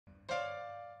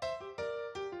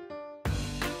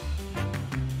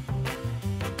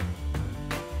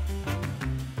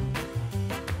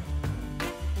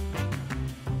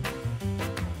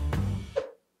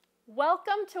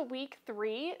Welcome to week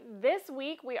 3. This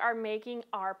week we are making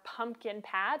our pumpkin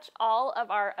patch, all of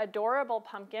our adorable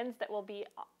pumpkins that will be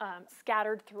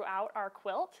scattered throughout our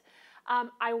quilt.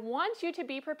 I want you to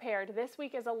be prepared. This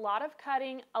week is a lot of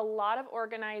cutting, a lot of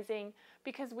organizing,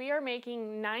 because we are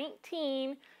making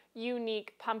 19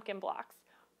 unique pumpkin blocks.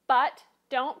 But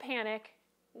don't panic.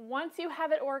 Once you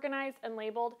have it organized and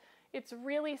labeled, it's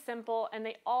really simple and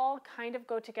they all kind of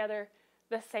go together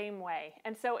the same way.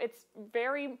 And so it's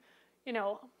very,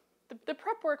 the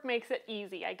prep work makes it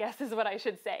easy, I guess is what I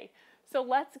should say. So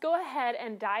let's go ahead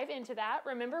and dive into that.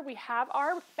 Remember, we have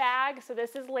our bag. So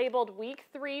this is labeled week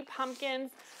 3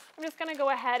 pumpkins. I'm just gonna go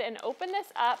ahead and open this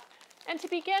up. And to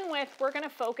begin with, we're gonna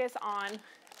focus on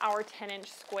our 10-inch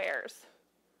squares.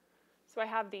 So I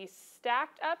have these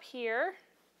stacked up here,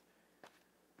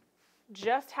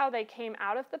 just how they came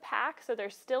out of the pack, so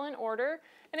they're still in order.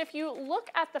 And if you look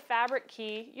at the fabric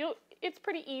key, it's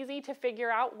pretty easy to figure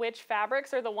out which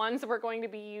fabrics are the ones we're going to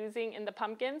be using in the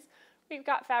pumpkins. We've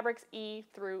got fabrics E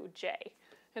through J.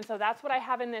 And so that's what I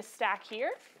have in this stack here.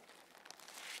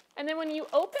 And then when you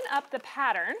open up the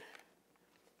pattern,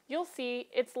 you'll see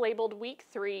it's labeled week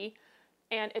 3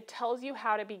 and it tells you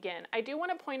how to begin. I do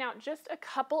want to point out just a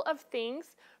couple of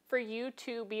things for you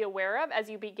to be aware of as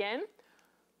you begin.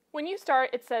 When you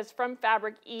start, it says from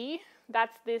fabric E.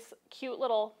 That's this cute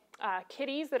little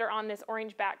kitties that are on this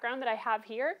orange background that I have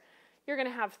here. You're going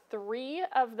to have 3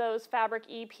 of those fabric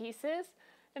E pieces.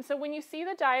 And so when you see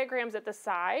the diagrams at the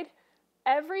side,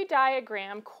 every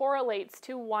diagram correlates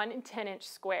to one 10-inch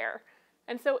square.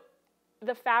 And so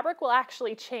the fabric will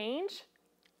actually change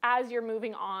as you're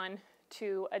moving on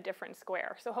to a different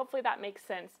square. So hopefully that makes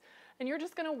sense. And you're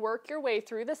just going to work your way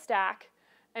through the stack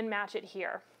and match it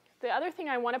here. The other thing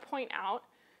I want to point out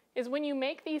is when you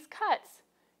make these cuts,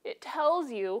 it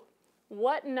tells you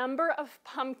what number of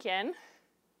pumpkin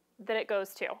that it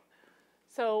goes to.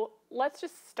 So let's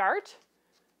just start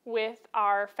with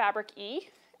our fabric E,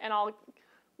 and I'll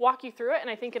walk you through it, and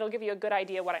I think it'll give you a good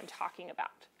idea what I'm talking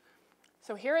about.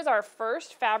 So here is our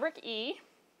first fabric E,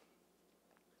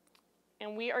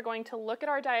 and we are going to look at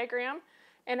our diagram,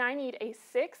 and I need a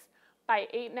 6 by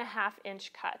 8.5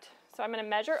 inch cut. So I'm going to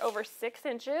measure over 6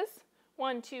 inches,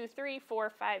 1, 2, 3, 4,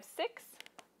 5, 6.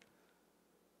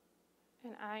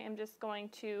 And I am just going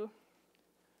to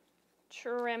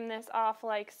trim this off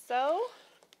like so.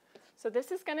 So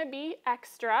this is going to be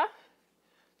extra.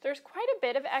 There's quite a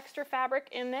bit of extra fabric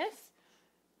in this.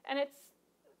 And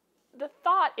the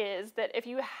thought is that if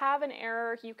you have an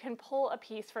error, you can pull a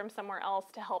piece from somewhere else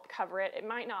to help cover it. It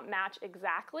might not match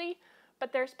exactly,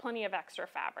 but there's plenty of extra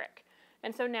fabric.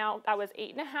 And so now that was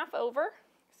 8.5 over.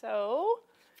 So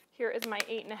here is my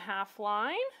 8.5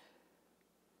 line.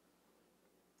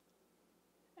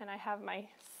 And I have my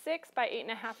 6 by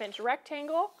 8.5 inch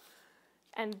rectangle.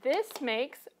 And this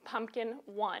makes pumpkin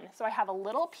 1. So I have a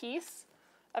little piece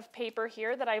of paper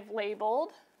here that I've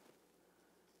labeled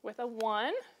with a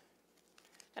 1.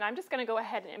 And I'm just going to go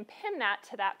ahead and pin that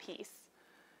to that piece.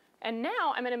 And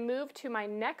now I'm going to move to my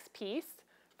next piece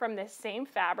from this same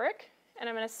fabric. And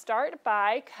I'm going to start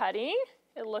by cutting,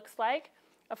 it looks like,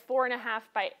 a 4.5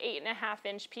 by 8.5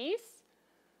 inch piece.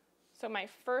 So my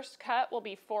first cut will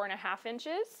be 4.5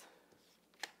 inches.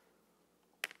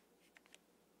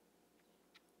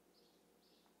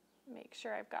 Make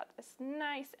sure I've got this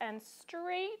nice and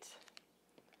straight.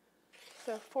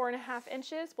 So 4.5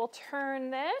 inches. We'll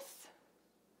turn this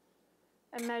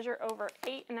and measure over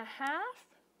 8.5.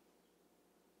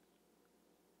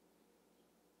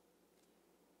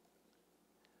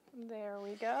 There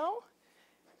we go.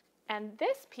 And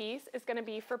this piece is going to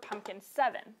be for pumpkin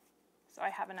 7. So I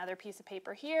have another piece of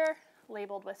paper here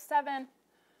labeled with 7.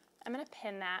 I'm going to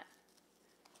pin that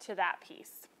to that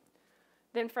piece.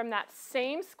 Then from that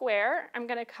same square, I'm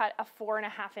going to cut a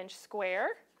 4.5 inch square.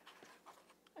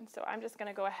 And so I'm just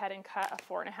going to go ahead and cut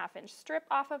a 4.5 inch strip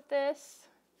off of this.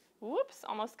 Whoops,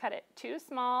 almost cut it too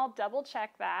small. Double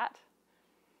check that.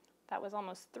 That was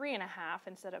almost 3.5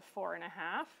 instead of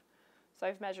 4.5. So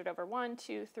I've measured over 1,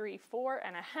 2, 3,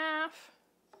 4.5.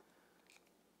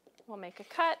 We'll make a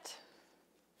cut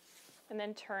and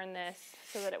then turn this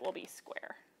so that it will be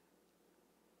square.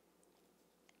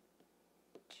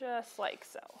 Just like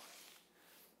so.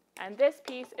 And this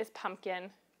piece is pumpkin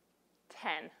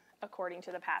 10 according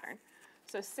to the pattern.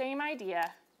 So same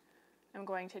idea. I'm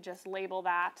going to just label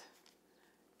that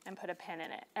and put a pin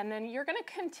in it. And then you're going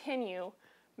to continue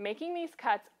making these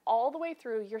cuts all the way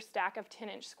through your stack of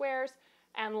 10-inch squares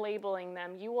and labeling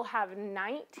them. You will have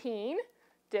 19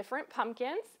 different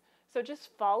pumpkins, so just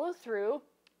follow through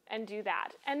and do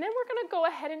that. And then we're going to go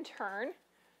ahead and turn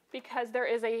because there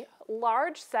is a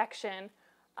large section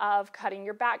of cutting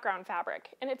your background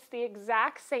fabric. And it's the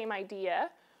exact same idea,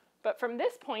 but from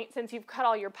this point, since you've cut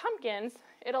all your pumpkins,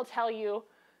 it'll tell you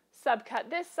subcut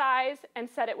this size and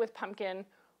set it with pumpkin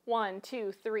 1,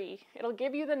 2, 3. It'll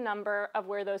give you the number of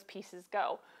where those pieces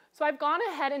go. So I've gone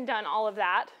ahead and done all of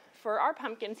that for our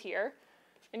pumpkins here.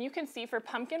 And you can see for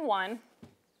pumpkin 1,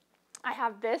 I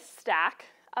have this stack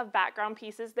of background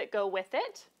pieces that go with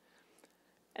it.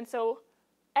 And so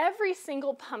every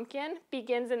single pumpkin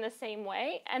begins in the same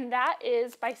way, and that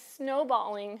is by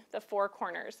snowballing the 4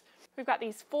 corners. We've got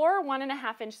these 4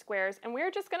 1.5-inch squares, and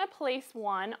we're just going to place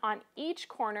one on each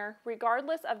corner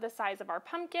regardless of the size of our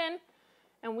pumpkin,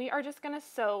 and we are just going to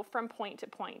sew from point to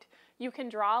point. You can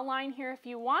draw a line here if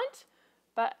you want,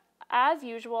 but as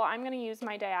usual, I'm going to use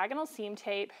my diagonal seam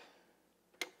tape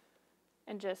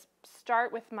and just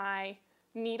start with my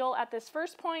needle at this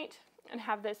first point and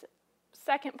have this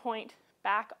second point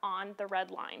back on the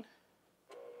red line.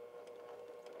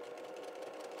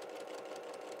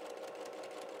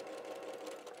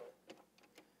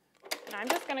 And I'm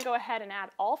just going to go ahead and add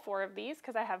all 4 of these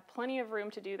because I have plenty of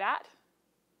room to do that.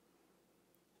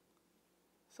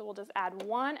 So we'll just add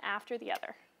one after the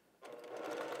other.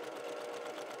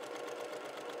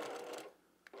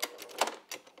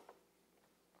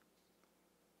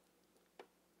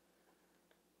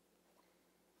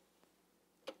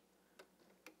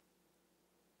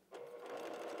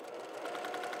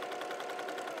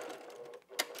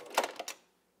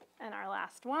 And our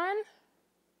last one.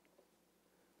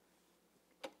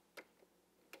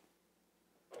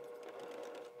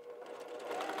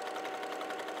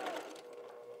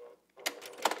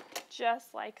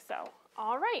 Just like so.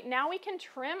 All right, now we can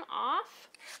trim off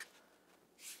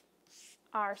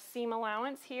our seam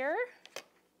allowance here.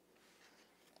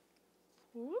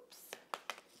 Oops.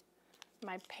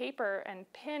 My paper and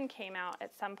pin came out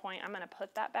at some point. I'm going to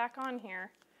put that back on here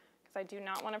because I do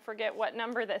not want to forget what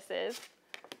number this is.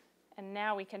 And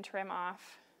now we can trim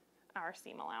off our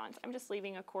seam allowance. I'm just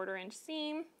leaving a 1/4 inch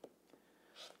seam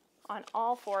on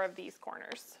all 4 of these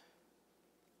corners.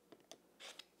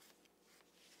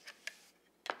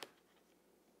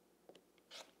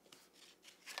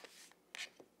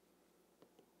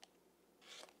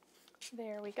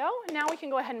 There we go. And now we can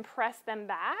go ahead and press them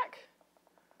back.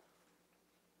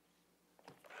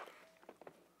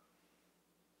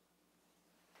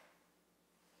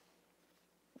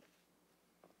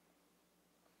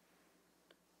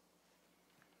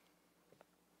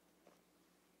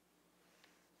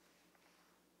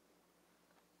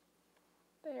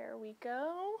 There we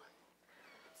go.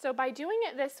 So by doing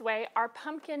it this way, our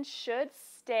pumpkin should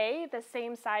stay the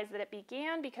same size that it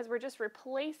began because we're just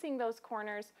replacing those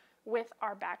corners with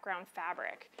our background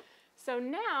fabric. So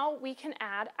now we can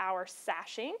add our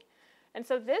sashing. And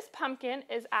so this pumpkin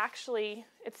is actually,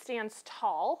 it stands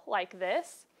tall like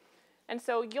this. And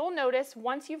so you'll notice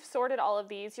once you've sorted all of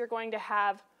these, you're going to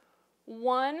have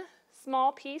one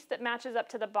small piece that matches up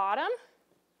to the bottom,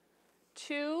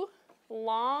 2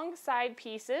 long side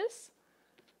pieces,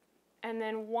 and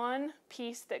then 1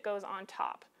 piece that goes on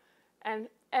top. And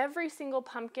every single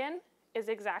pumpkin is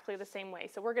exactly the same way.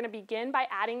 So we're going to begin by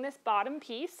adding this bottom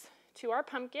piece to our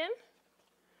pumpkin.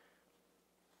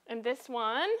 And this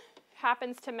one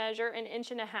happens to measure 1.5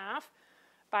 inches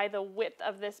by the width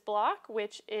of this block,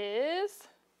 which is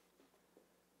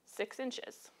 6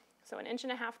 inches. So 1.5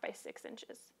 inches by 6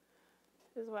 inches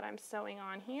is what I'm sewing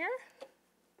on here.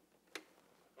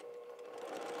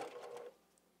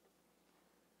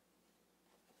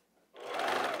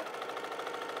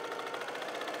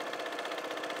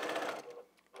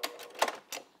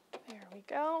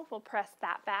 Go. We'll press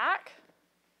that back.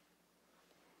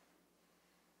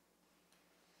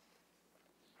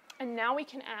 And now we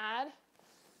can add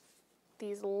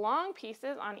these long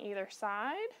pieces on either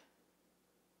side.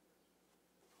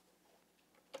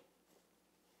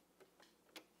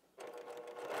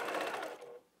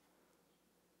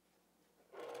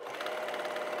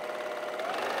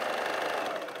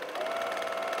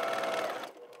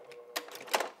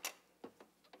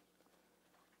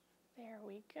 There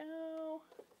we go.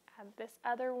 Add this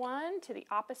other one to the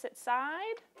opposite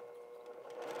side.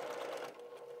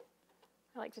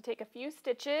 I like to take a few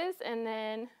stitches and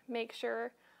then make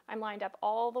sure I'm lined up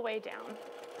all the way down.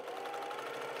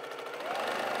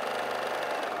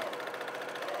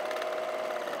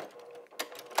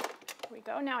 There we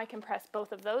go. Now I can press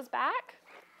both of those back.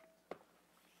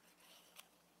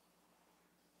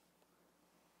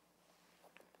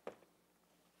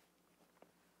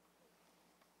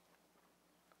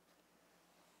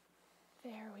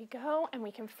 There we go, and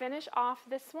we can finish off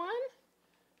this one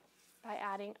by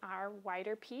adding our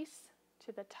wider piece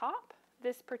to the top.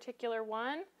 This particular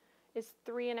one is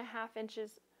 3.5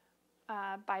 inches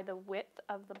by the width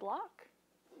of the block.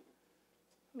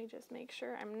 Let me just make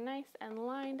sure I'm nice and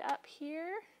lined up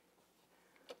here.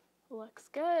 Looks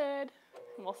good.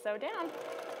 And we'll sew down.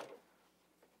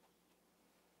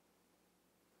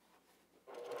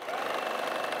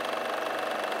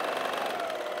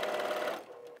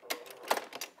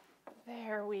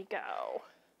 There we go.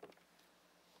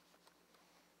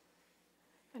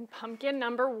 And pumpkin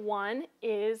number 1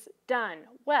 is done.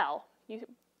 Well, you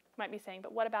might be saying,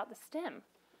 but what about the stem?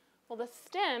 Well, the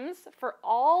stems for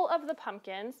all of the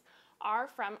pumpkins are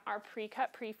from our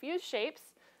pre-cut, pre-fused shapes.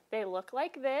 They look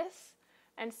like this.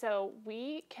 And so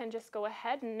we can just go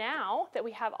ahead now that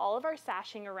we have all of our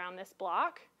sashing around this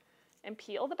block and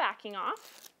peel the backing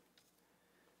off.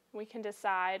 We can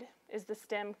decide, is the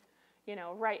stem, you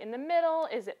know, right in the middle?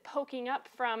 Is it poking up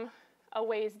from a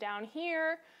ways down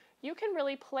here? You can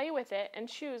really play with it and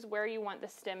choose where you want the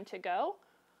stem to go.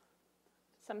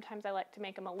 Sometimes I like to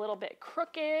make them a little bit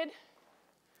crooked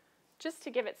just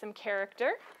to give it some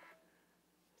character.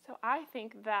 So I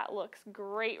think that looks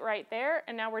great right there.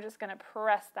 And now we're just going to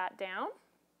press that down.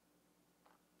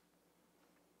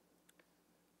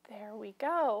 There we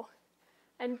go.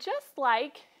 And just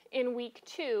like in week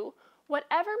 2,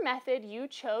 whatever method you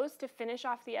chose to finish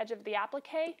off the edge of the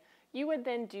applique, you would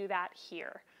then do that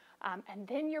here. And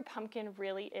then your pumpkin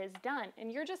really is done.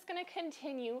 And you're just going to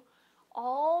continue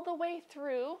all the way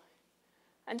through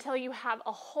until you have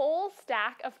a whole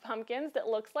stack of pumpkins that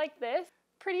looks like this.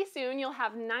 Pretty soon you'll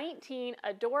have 19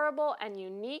 adorable and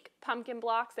unique pumpkin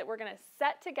blocks that we're going to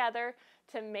set together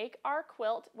to make our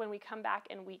quilt when we come back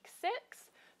in week 6.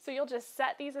 So you'll just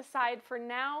set these aside for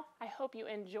now. I hope you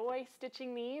enjoy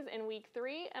stitching these in week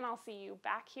 3, and I'll see you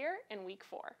back here in week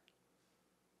 4.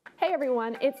 Hey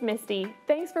everyone, it's Misty.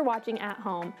 Thanks for watching at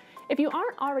home. If you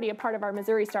aren't already a part of our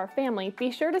Missouri Star family,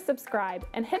 be sure to subscribe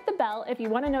and hit the bell if you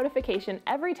want a notification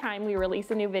every time we release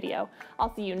a new video.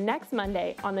 I'll see you next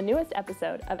Monday on the newest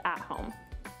episode of At Home.